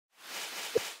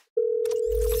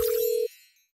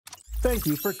Thank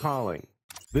you for calling.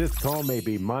 This call may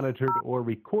be monitored or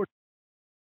recorded.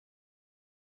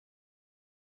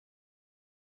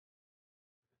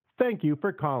 Thank you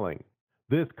for calling.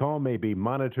 This call may be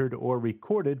monitored or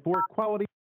recorded for quality.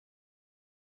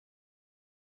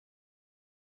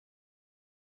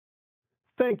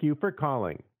 Thank you for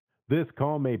calling. This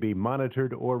call may be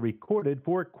monitored or recorded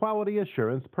for quality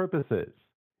assurance purposes.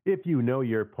 If you know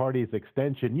your party's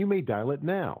extension, you may dial it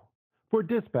now. For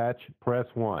dispatch, press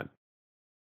 1.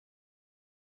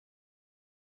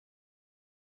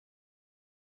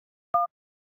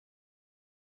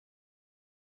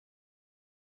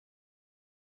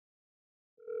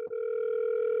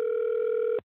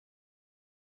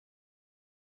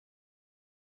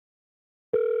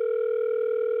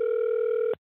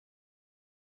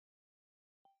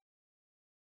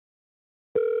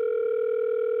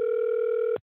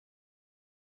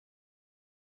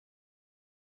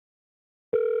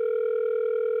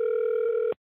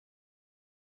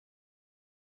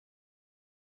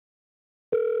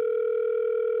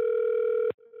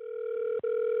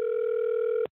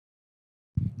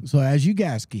 So as you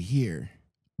guys can hear,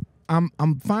 I'm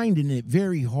finding it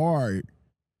very hard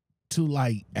to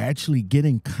like actually get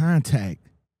in contact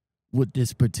with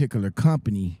this particular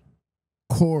company,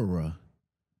 Kora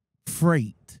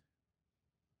Freight.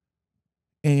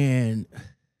 And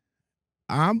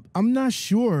I'm not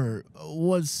sure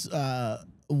what's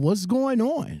going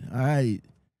on. I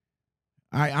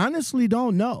honestly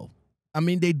don't know. I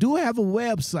mean, they do have a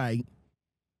website.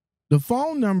 The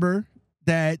phone number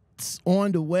that's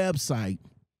on the website,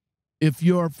 if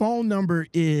your phone number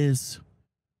is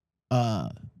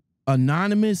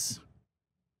anonymous,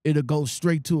 it'll go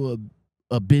straight to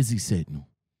a busy signal.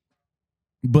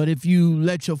 But if you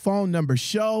let your phone number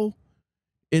show,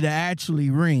 it'll actually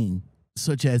ring,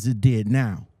 such as it did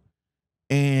now.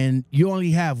 And you only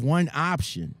have one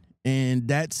option, and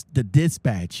that's the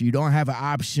dispatch. You don't have an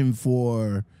option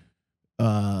for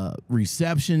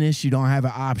receptionist. You don't have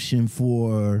an option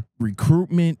for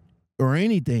recruitment or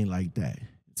anything like that.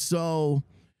 So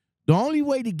the only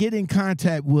way to get in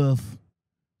contact with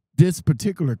this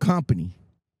particular company,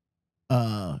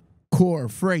 Kora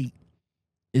Freight,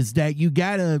 is that you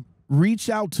gotta reach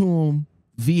out to them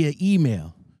via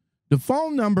email. The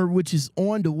phone number, which is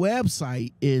on the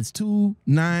website, is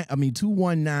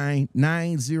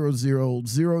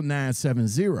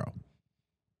 219-900-0970.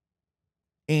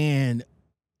 And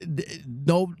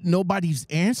nobody's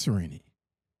answering it.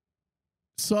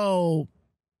 So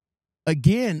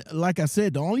again, like I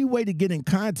said, the only way to get in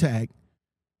contact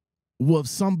with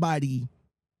somebody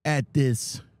at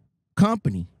this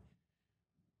company,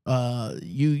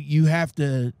 you have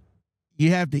to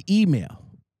email.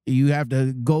 You have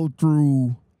to go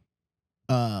through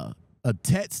a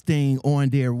texting on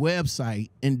their website,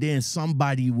 and then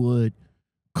somebody would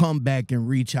come back and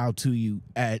reach out to you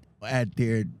at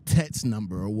their text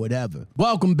number or whatever.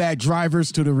 Welcome back, drivers,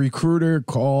 to the Recruiter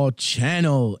Call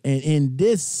channel. And in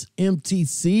this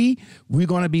MTC, we're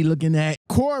going to be looking at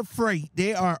Kora Freight.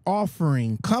 They are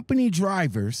offering company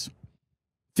drivers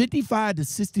 55 to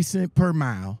 60 cents per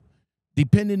mile,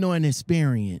 depending on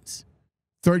experience,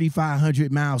 3,500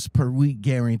 miles per week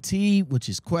guaranteed, which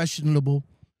is questionable,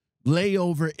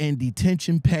 layover and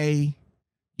detention pay.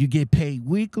 You get paid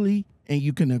weekly, and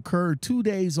you can incur 2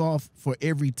 days off for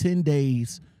every 10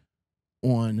 days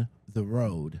on the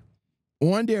road.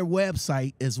 On their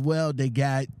website as well, they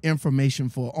got information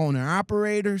for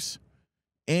owner-operators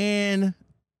and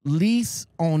lease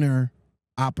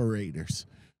owner-operators.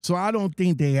 So I don't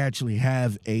think they actually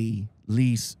have a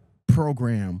lease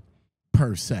program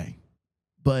per se.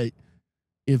 But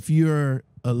if you're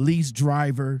a lease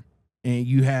driver and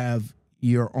you have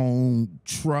your own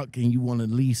truck and you want to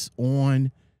lease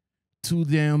on to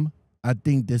them, I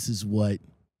think this is what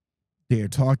they're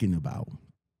talking about.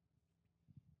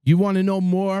 You want to know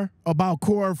more about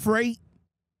Kora Freight?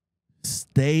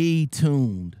 Stay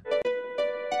tuned.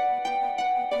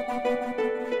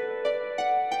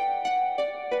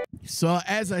 So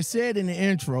as I said in the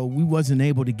intro, we wasn't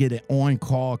able to get an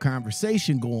on-call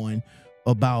conversation going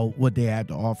about what they had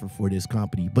to offer for this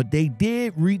company, but they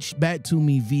did reach back to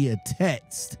me via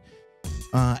text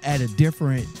at a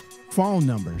different phone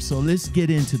number. So let's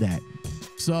get into that.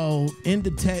 So in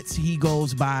the text, he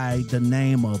goes by the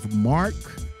name of Mark,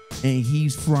 and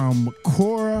he's from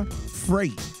Kora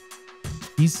Freight.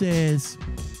 He says,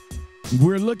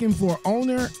 we're looking for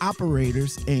owner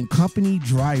operators and company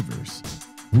drivers.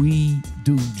 We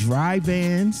do dry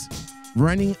vans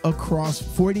running across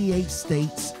 48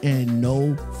 states and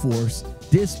no force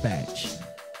dispatch.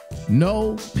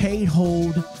 No paid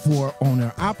hold for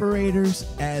owner operators,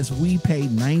 as we pay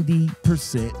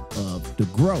 90% of the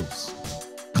gross.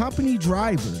 Company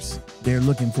drivers, they're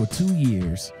looking for 2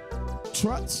 years.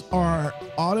 Trucks are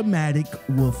automatic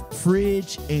with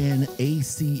fridge and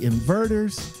AC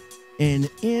inverters and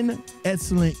in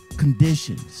excellent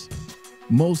conditions.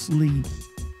 Mostly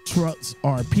trucks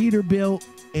are Peterbilt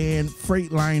and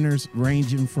Freightliners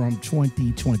ranging from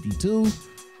 2022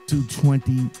 to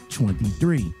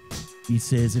 2023. He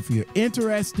says, if you're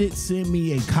interested, send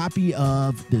me a copy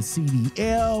of the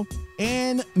CDL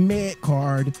and med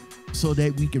card so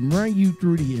that we can run you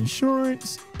through the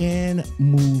insurance and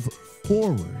move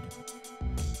forward.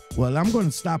 Well, I'm going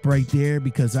to stop right there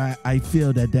because I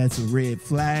feel that that's a red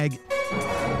flag.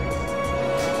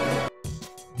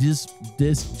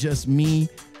 This just me.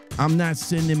 I'm not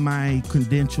sending my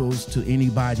credentials to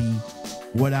anybody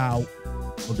without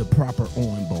the proper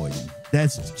onboarding.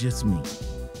 That's just me.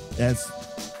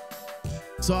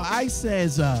 So I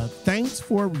says, thanks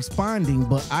for responding,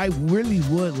 but I really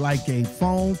would like a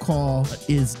phone call.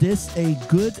 Is this a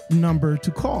good number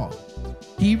to call?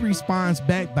 He responds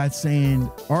back by saying,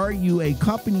 are you a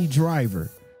company driver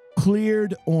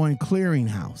cleared on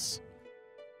clearinghouse?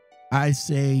 I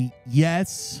say,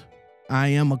 yes, I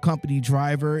am a company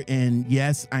driver, and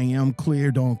yes, I am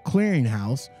cleared on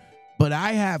clearinghouse, but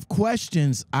I have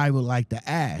questions I would like to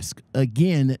ask.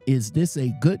 Again, is this a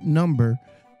good number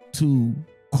to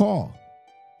call?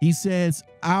 He says,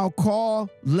 I'll call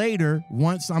later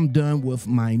once I'm done with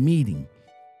my meeting.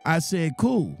 I said,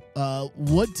 cool.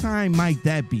 What time might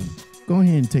that be? Go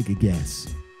ahead and take a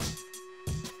guess.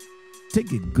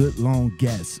 Take a good long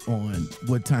guess on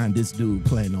what time this dude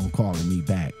planning on calling me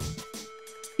back.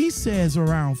 He says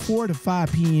around 4 to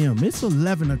 5 p.m. It's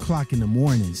 11 o'clock in the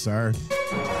morning, sir.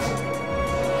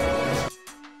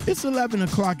 It's 11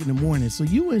 o'clock in the morning, so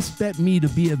you expect me to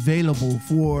be available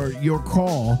for your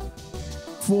call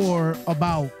for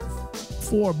about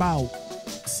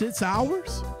 6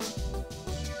 hours?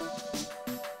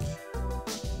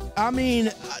 I mean,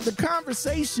 the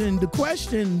conversation, the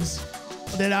questions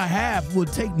that I have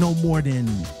would take no more than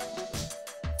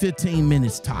 15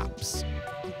 minutes tops.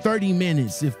 30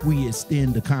 minutes if we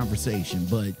extend the conversation,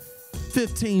 but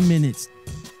 15 minutes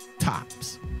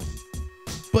tops.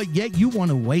 But yet you want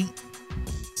to wait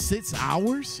 6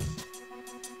 hours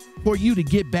for you to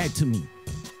get back to me.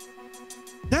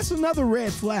 That's another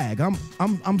red flag.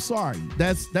 I'm sorry.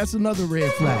 That's another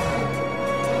red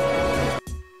flag.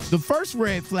 The first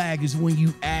red flag is when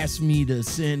you ask me to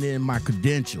send in my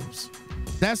credentials.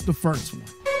 That's the first one.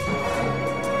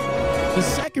 The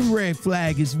second red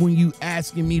flag is when you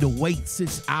asking me to wait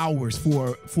 6 hours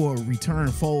for a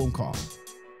return phone call.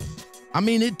 I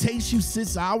mean, it takes you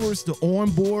 6 hours to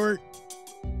onboard.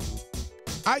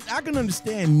 I can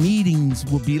understand meetings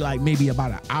will be like maybe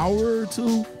about an hour or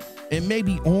two, and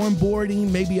maybe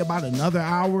onboarding maybe about another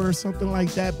hour or something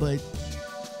like that. But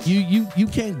you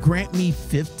can't grant me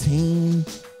 15,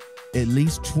 at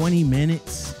least 20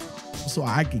 minutes so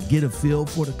I could get a feel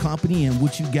for the company and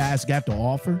what you guys got to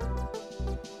offer.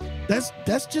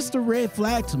 That's just a red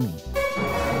flag to me.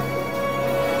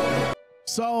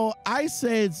 So I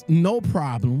said, no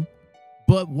problem,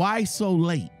 but why so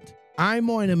late? I'm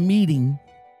on a meeting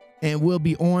and we'll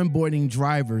be onboarding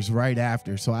drivers right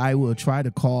after, so I will try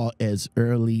to call as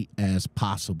early as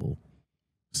possible.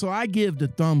 So I give the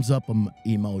thumbs up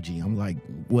emoji. I'm like,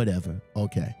 whatever,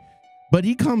 okay. But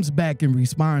he comes back and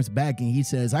responds back and he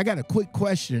says, I got a quick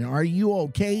question. Are you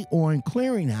okay on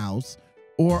clearinghouse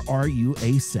or are you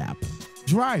a S.A.P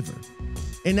driver?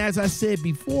 And as I said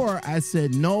before, I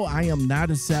said, no, I am not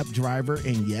a S.A.P driver.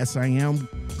 And yes, I am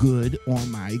good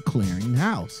on my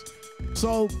clearinghouse.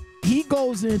 So he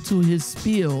goes into his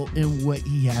spiel in what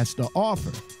he has to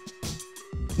offer.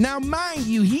 Now, mind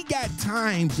you, he got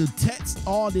time to text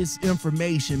all this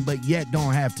information, but yet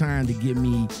don't have time to give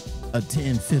me a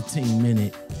 10,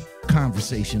 15-minute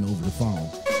conversation over the phone.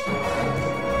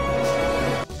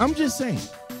 I'm just saying.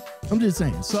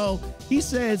 So he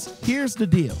says, here's the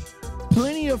deal.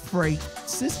 Plenty of freight,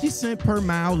 60 cents per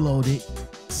mile loaded,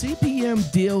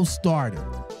 CPM deal starter.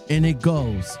 And it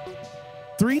goes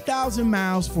 3,000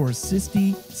 miles for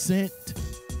 60 cents,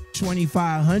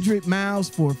 2,500 miles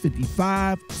for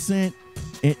 55 cents,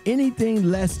 and anything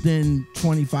less than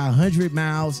 2,500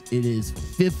 miles, it is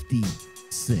 50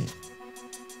 cents.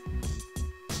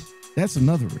 That's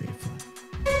another red flag.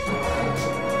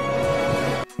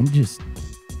 I'm just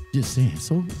saying,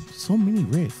 so many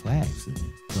red flags in this.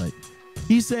 But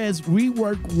he says, we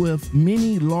work with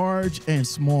many large and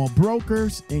small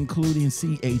brokers, including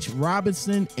C.H.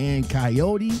 Robinson and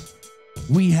Coyote.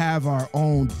 We have our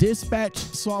own dispatch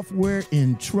software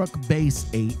in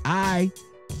truck-based AI.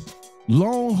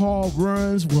 Long haul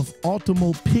runs with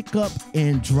optimal pickup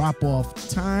and drop-off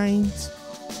times.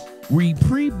 We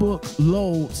pre-book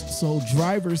loads so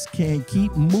drivers can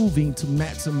keep moving to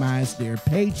maximize their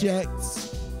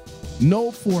paychecks.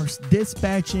 No forced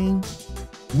dispatching.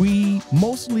 We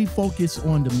mostly focus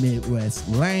on the Midwest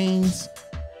lanes.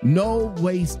 No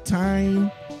waste time.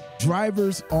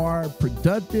 Drivers are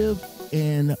productive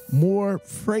and more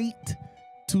freight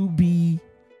to be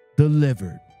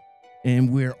delivered.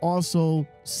 And we're also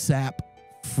S.A.P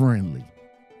friendly.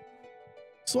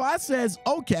 So I says,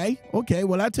 okay,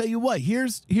 well, I tell you what,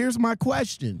 here's my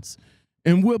questions,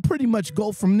 and we'll pretty much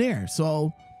go from there.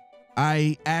 So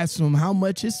I asked him, how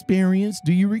much experience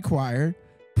do you require?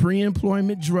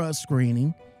 Pre-employment drug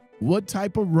screening. What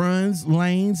type of runs,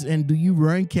 lanes, and do you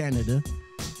run Canada?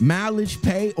 Mileage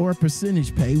pay or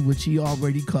percentage pay, which he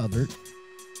already covered.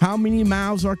 How many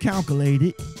miles are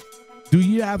calculated? Do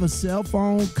you have a cell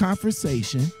phone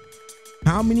conversation?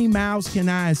 How many miles can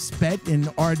I expect,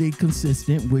 and are they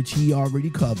consistent, which he already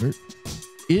covered?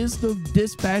 Is the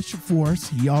dispatch force?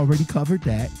 He already covered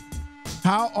that.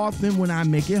 How often when I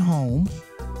make it home?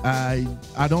 I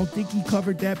don't think he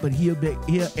covered that, but he'll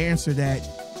answer that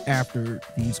after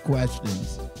these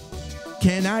questions.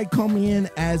 Can I come in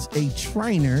as a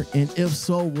trainer, and if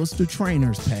so, what's the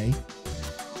trainer's pay?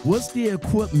 What's the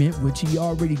equipment, which he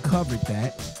already covered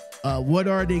that? What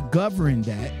are they governing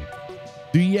that?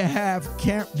 Do you have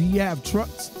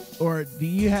trucks, or do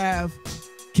you have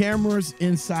cameras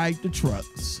inside the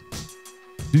trucks?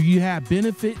 Do you have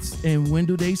benefits, and when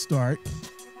do they start?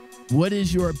 What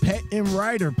is your pet and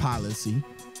rider policy?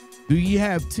 Do you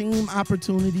have team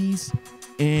opportunities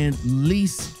and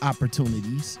lease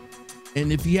opportunities?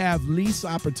 And if you have lease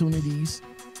opportunities,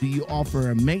 do you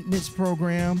offer a maintenance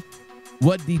program?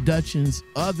 What deductions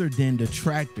other than the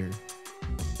tractor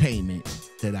payment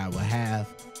that I will have?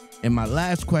 And my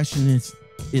last question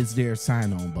is there a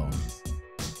sign-on bonus?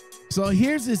 So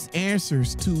here's his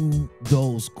answers to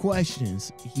those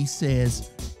questions. He says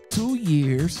 2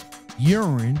 years,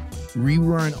 urine,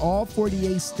 rerun all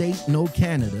 48 states, no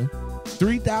Canada,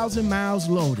 3,000 miles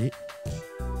loaded,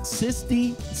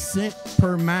 60 cents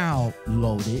per mile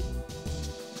loaded,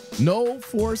 no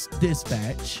forced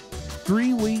dispatch,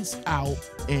 3 weeks out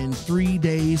and 3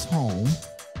 days home,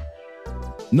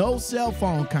 no cell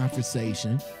phone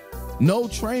conversation, no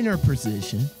trainer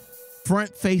position,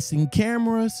 front-facing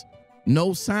cameras,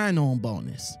 no sign-on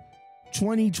bonus,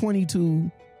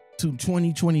 2022 to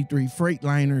 2023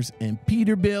 Freightliners and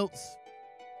Peterbilts,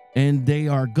 and they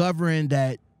are governed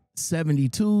at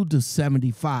 72 to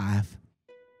 75.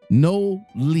 No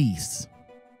lease.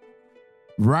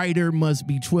 Rider must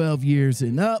be 12 years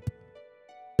and up.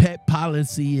 Pet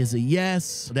policy is a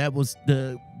yes. That was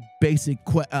the basic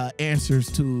answers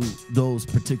to those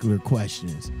particular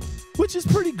questions, which is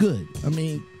pretty good. I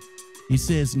mean, he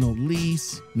says no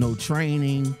lease, no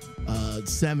training,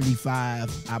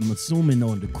 75, I'm assuming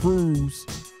on the cruise,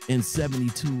 and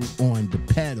 72 on the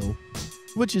pedal,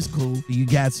 which is cool. You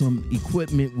got some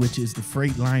equipment, which is the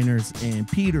Freightliners and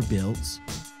Peterbilts.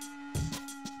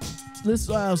 Let's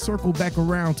circle back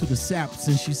around to the S.A.P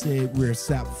since you said we're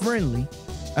S.A.P friendly.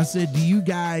 I said, do you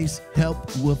guys help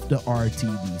with the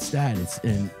RTD status?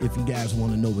 And if you guys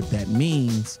want to know what that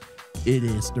means, it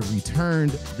is the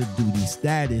returned the duty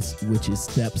status, which is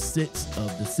step 6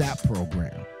 of the S.A.P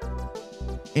program.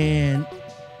 And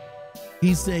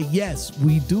he said, yes,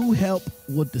 we do help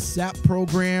with the S.A.P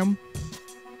program,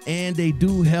 and they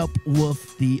do help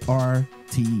with the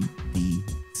RTD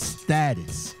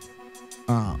status.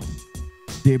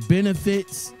 Their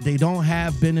benefits, they don't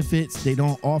have benefits. They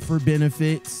don't offer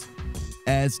benefits,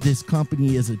 as this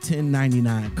company is a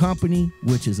 1099 company,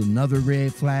 which is another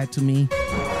red flag to me.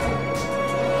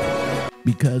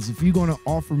 Because if you're going to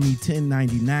offer me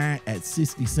 1099 at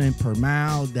 60 cents per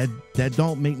mile, that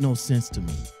don't make no sense to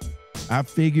me. I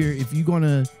figure if you're going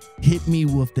to hit me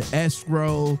with the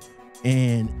escrow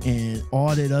and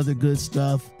all that other good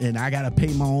stuff, and I gotta pay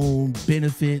my own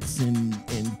benefits and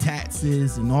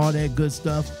taxes and all that good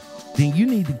stuff, then you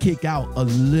need to kick out a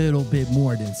little bit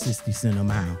more than 60 cents a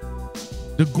mile.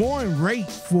 The going rate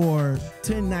for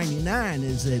 1099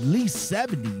 is at least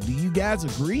 70. Do you guys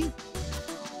agree?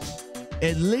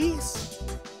 At least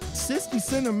 60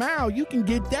 cents a mile. You can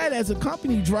get that as a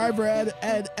company driver at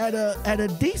a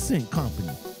decent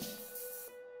company.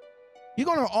 You're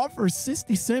going to offer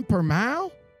 60 cents per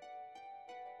mile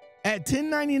at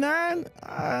 1099?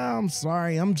 I'm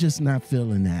sorry, I'm just not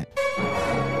feeling that.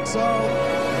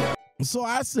 So So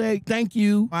I say thank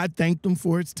you. I thanked him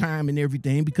for his time and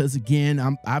everything because,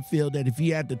 again, I feel that if he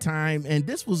had the time, and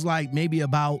this was like maybe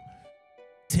about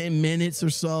 10 minutes or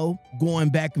so going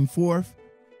back and forth.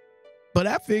 But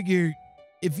I figured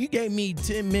if you gave me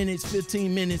 10 minutes,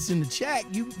 15 minutes in the chat,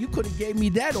 you could have gave me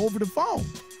that over the phone.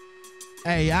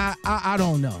 Hey, I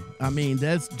don't know. I mean,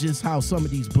 that's just how some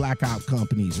of these blackout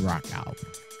companies rock out.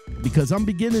 Because I'm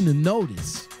beginning to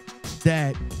notice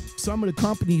that some of the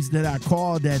companies that I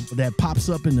call that pops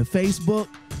up in the Facebook,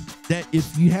 that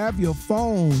if you have your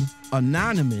phone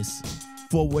anonymous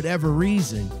for whatever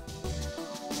reason,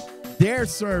 their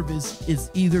service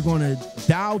is either going to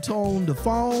dial tone the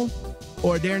phone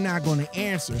or they're not going to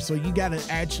answer. So you got to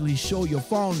actually show your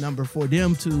phone number for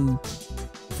them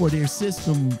for their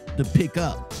system to pick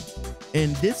up.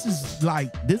 And this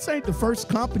ain't the first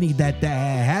company that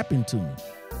had happened to me.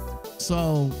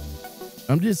 So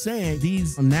I'm just saying,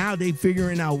 now they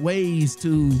figuring out ways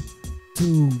to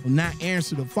not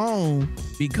answer the phone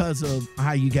because of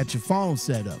how you got your phone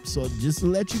set up. So just to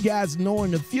let you guys know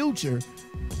in the future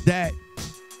that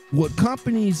what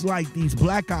companies like these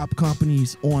black op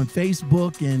companies on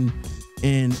Facebook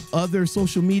and other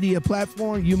social media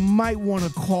platforms, you might want to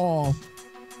call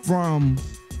from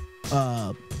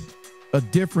a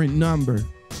different number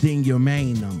than your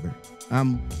main number.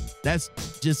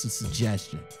 That's just a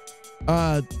suggestion.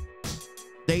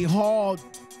 They hauled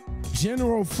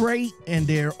general freight and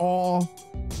they're all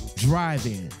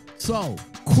drive-in. So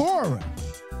Kora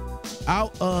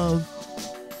out of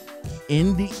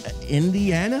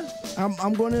Indiana.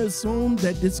 I'm going to assume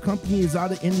that this company is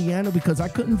out of Indiana because I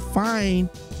couldn't find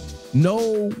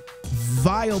no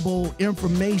viable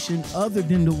information other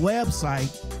than the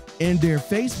website and their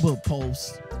Facebook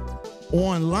posts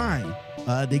online.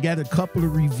 They got a couple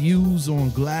of reviews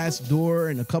on Glassdoor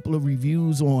and a couple of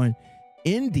reviews on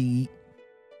Indeed,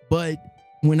 but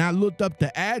when I looked up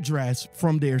the address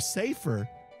from their safer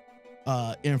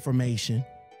information,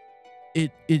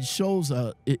 it shows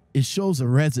a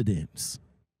residence.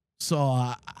 So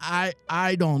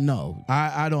I don't know.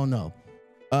 I don't know.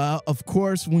 Of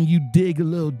course, when you dig a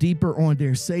little deeper on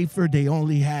their safer, they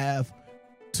only have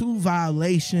 2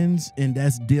 violations, and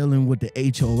that's dealing with the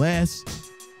HOS.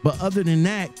 But other than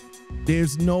that,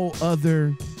 there's no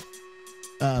other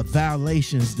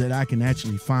violations that I can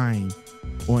actually find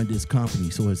on this company.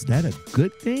 So is that a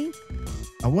good thing?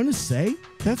 I want to say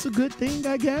that's a good thing,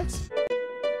 I guess.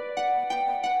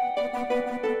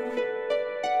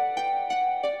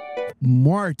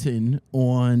 Martin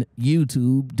on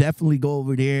YouTube, definitely go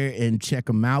over there and check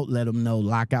him out. Let him know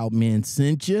Lockoutmen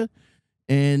sent you,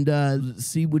 and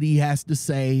see what he has to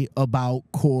say about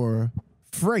Kora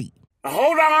Freight.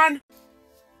 Hold on.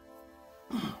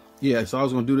 Yeah, so I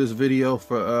was gonna do this video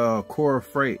for Kora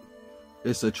Freight.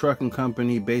 It's a trucking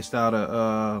company based out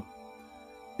of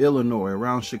Illinois,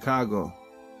 around Chicago.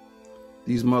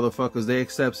 These motherfuckers, they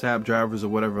accept S.A.P drivers or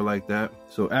whatever like that.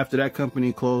 So after that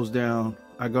company closed down,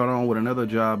 I got on with another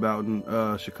job out in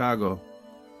Chicago.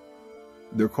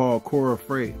 They're called Kora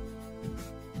Freight,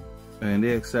 and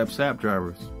they accept S.A.P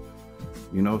drivers.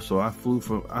 You know, so I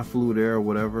flew there or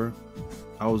whatever.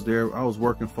 I was there. I was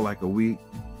working for like a week,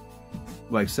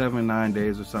 like 7-9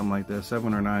 days or something like that,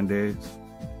 7 or 9 days.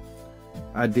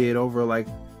 I did over like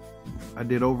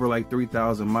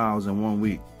 3,000 miles in 1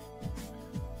 week.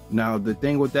 Now the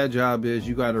thing with that job is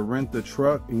you got to rent the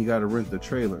truck and you got to rent the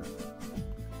trailer.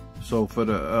 So for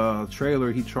the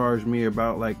trailer, he charged me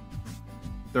about like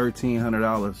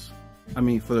 $1,300. I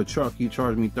mean, for the truck, he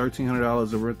charged me $1,300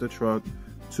 to rent the truck,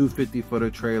 $250 for the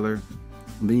trailer,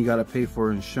 and then you got to pay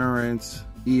for insurance,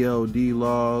 ELD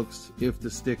logs, if the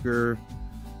sticker,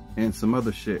 and some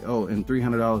other shit. Oh, and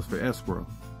 $300 for escrow.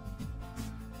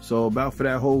 So about for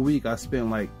that whole week, I spent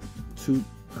like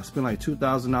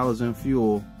 $2,000 in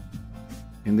fuel,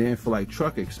 and then for like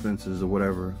truck expenses or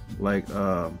whatever, like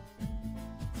to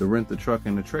rent the truck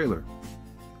and the trailer.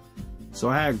 So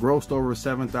I had grossed over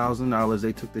 $7,000.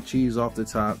 They took the cheese off the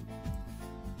top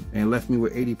and left me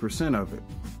with 80% of it.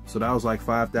 So that was like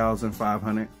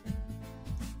 $5,500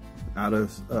 out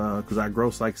of, cause I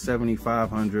grossed like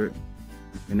 $7,500,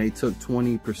 and they took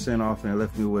 20% off and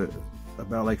left me with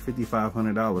about like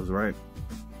 $5,500, right?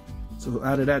 So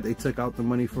out of that, they took out the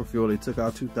money for fuel. They took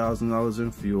out $2,000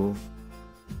 in fuel,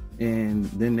 and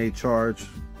then they charge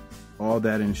all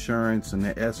that insurance and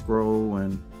the escrow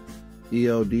and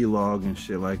ELD log and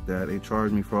shit like that. They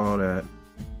charged me for all that,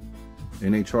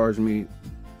 and they charged me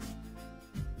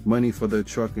money for the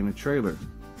truck and the trailer.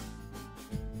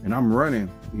 And I'm running,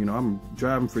 you know, I'm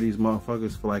driving for these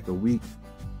motherfuckers for like a week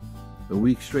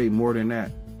straight, more than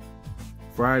that.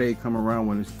 Friday come around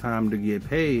when it's time to get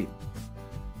paid,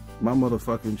 my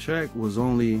motherfucking check was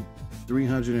only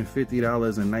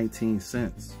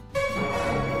 $350.19.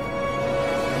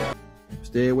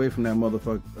 Stay away from that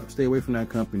motherfucker. Stay away from that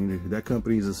company. That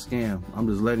company is a scam. I'm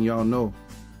just letting y'all know.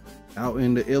 Out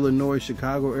in the Illinois,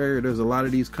 Chicago area, there's a lot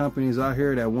of these companies out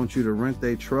here that want you to rent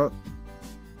their truck,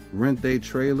 rent their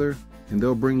trailer, and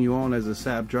they'll bring you on as a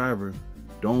S.A.P driver.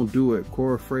 Don't do it.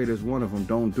 Kora Freight is one of them.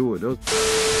 Don't do it.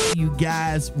 You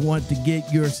guys want to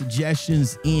get your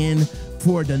suggestions in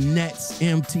for the next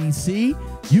MTC?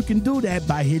 You can do that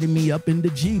by hitting me up in the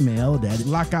Gmail. That is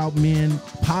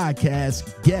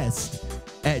lockoutmenpodcastguest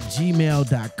at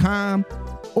gmail.com,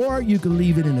 or you can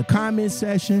leave it in the comment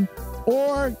section,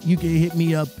 or you can hit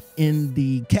me up in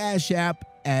the Cash App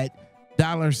at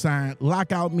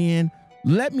 $lockoutmen.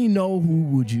 Let me know who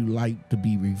would you like to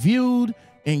be reviewed,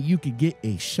 and you could get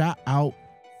a shout out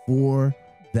for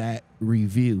that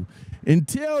review.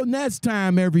 Until next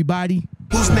time, everybody.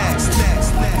 Who's next?